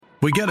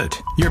We get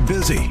it. You're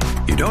busy.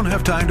 You don't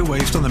have time to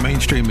waste on the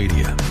mainstream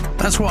media.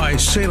 That's why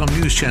Salem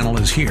News Channel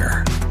is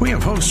here. We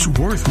have hosts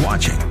worth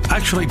watching,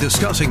 actually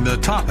discussing the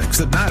topics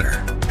that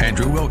matter.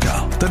 Andrew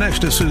Wilkow,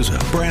 Dinesh D'Souza,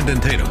 Brandon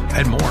Tatum,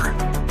 and more.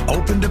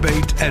 Open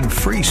debate and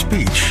free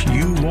speech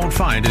you won't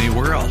find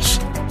anywhere else.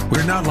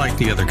 We're not like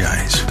the other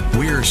guys.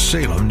 We're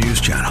Salem News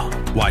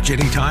Channel. Watch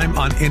anytime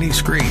on any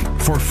screen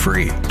for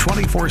free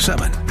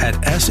 24/7 at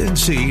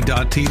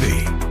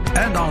snc.tv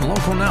and on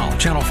Local Now,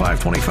 Channel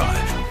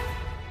 525.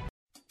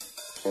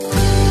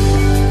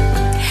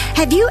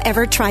 Have you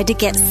ever tried to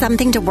get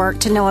something to work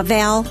to no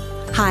avail?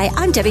 Hi,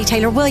 I'm Debbie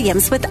Taylor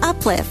Williams with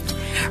Uplift.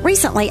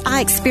 Recently, I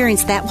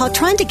experienced that while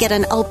trying to get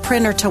an old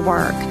printer to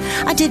work.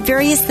 I did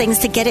various things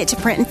to get it to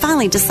print and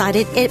finally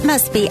decided it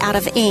must be out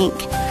of ink.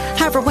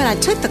 However, when I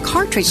took the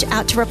cartridge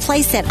out to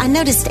replace it, I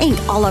noticed ink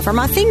all over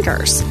my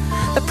fingers.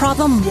 The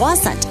problem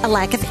wasn't a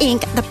lack of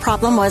ink. The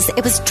problem was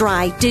it was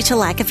dry due to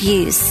lack of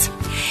use.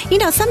 You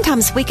know,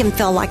 sometimes we can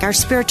feel like our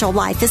spiritual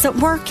life isn't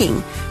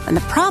working, and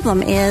the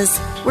problem is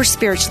we're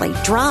spiritually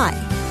dry.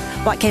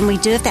 What can we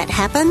do if that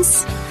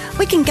happens?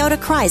 We can go to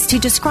Christ, who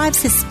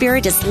describes His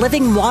Spirit as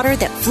living water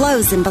that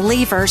flows in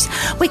believers.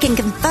 We can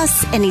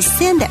confess any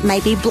sin that may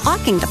be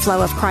blocking the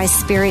flow of Christ's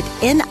Spirit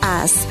in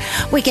us.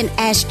 We can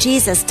ask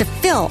Jesus to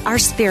fill our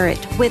spirit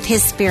with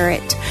His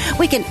Spirit.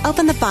 We can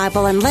open the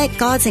Bible and let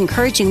God's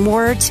encouraging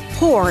words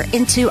pour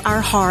into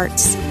our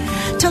hearts.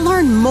 To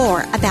learn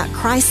more about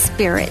Christ's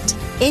Spirit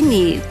in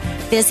you,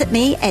 visit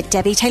me at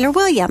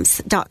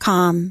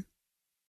DebbieTaylorWilliams.com.